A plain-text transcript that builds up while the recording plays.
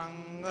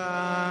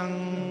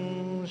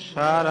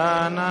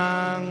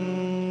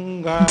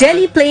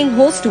Delhi playing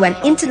host to an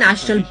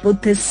international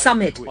Buddhist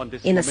summit.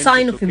 In a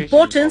sign of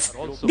importance,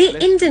 the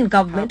Indian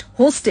government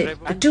hosted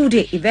a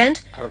two-day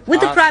event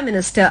with the Prime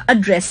Minister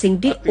addressing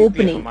the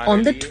opening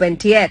on the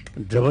 20th.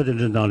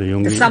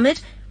 The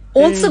summit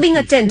also being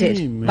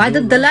attended by the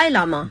Dalai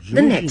Lama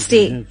the next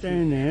day.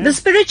 The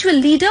spiritual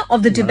leader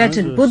of the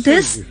Tibetan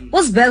Buddhists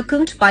was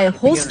welcomed by a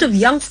host of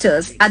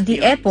youngsters at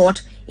the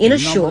airport in a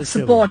show of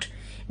support.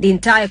 The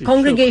entire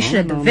congregation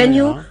at the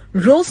venue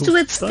rose to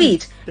its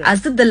feet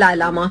as the Dalai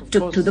Lama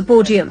took to the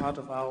podium. The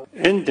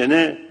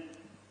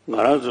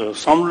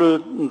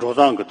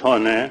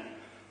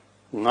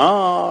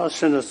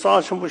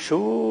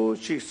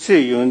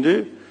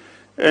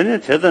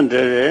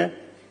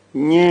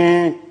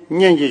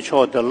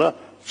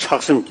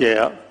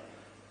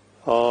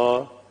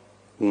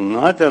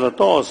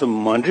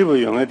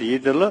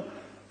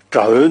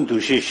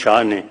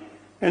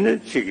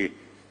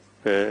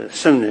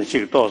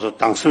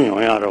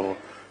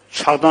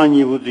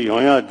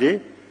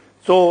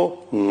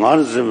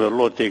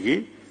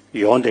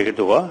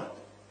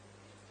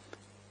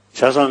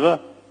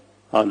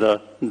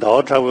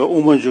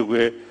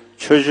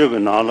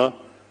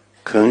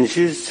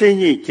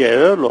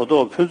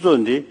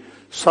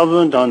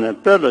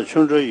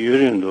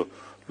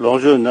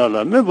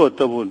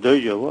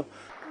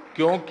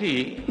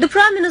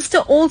Prime Minister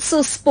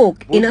also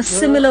spoke in a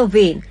similar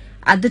vein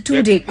at the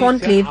two-day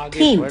conclave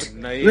themed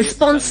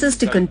Responses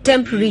to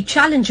Contemporary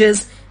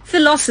Challenges,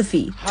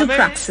 Philosophy to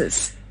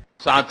Praxis.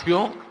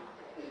 साथियों,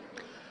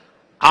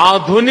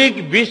 आधुनिक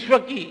विश्व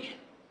की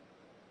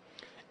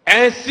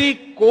ऐसी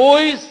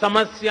कोई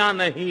समस्या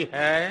नहीं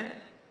है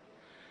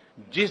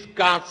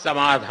जिसका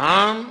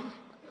समाधान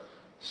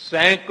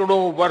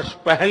सैकड़ों वर्ष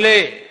पहले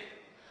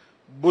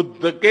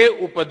बुद्ध के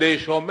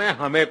उपदेशों में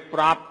हमें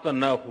प्राप्त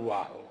न हुआ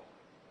हो।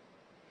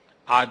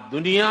 आज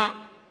दुनिया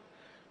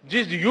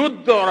जिस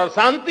युद्ध और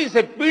अशांति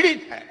से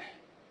पीड़ित है,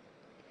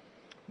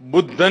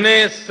 बुद्ध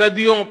ने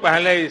सदियों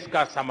पहले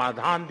इसका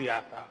समाधान दिया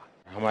था।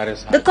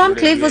 The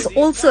conclave was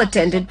also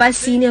attended by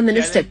Senior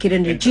Minister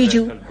Kiren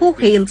Rijiju, who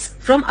hails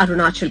from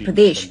Arunachal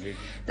Pradesh.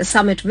 The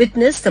summit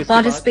witnessed the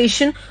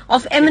participation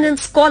of eminent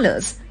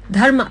scholars,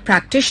 dharma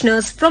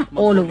practitioners from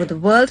all over the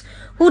world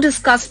who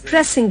discussed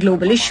pressing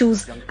global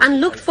issues and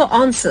looked for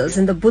answers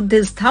in the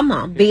Buddhist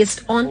Dhamma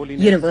based on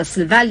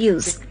universal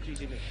values.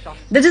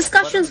 The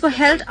discussions were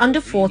held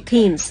under 4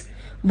 themes: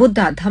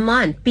 Buddha,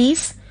 Dhamma and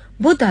Peace,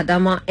 Buddha,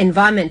 Dhamma,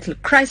 Environmental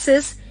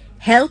Crisis,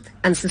 Health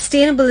and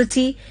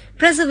Sustainability,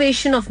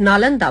 Preservation of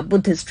Nalanda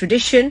Buddhist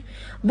Tradition,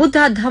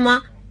 Buddha,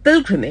 Dhamma,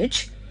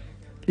 Pilgrimage,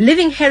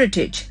 Living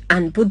Heritage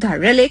and Buddha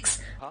Relics,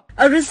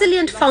 a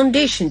resilient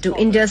foundation to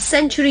India's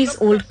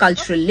centuries-old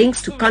cultural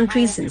links to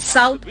countries in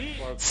South,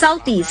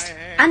 Southeast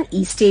and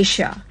East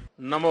Asia.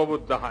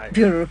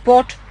 Bureau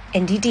Report,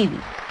 NDTV.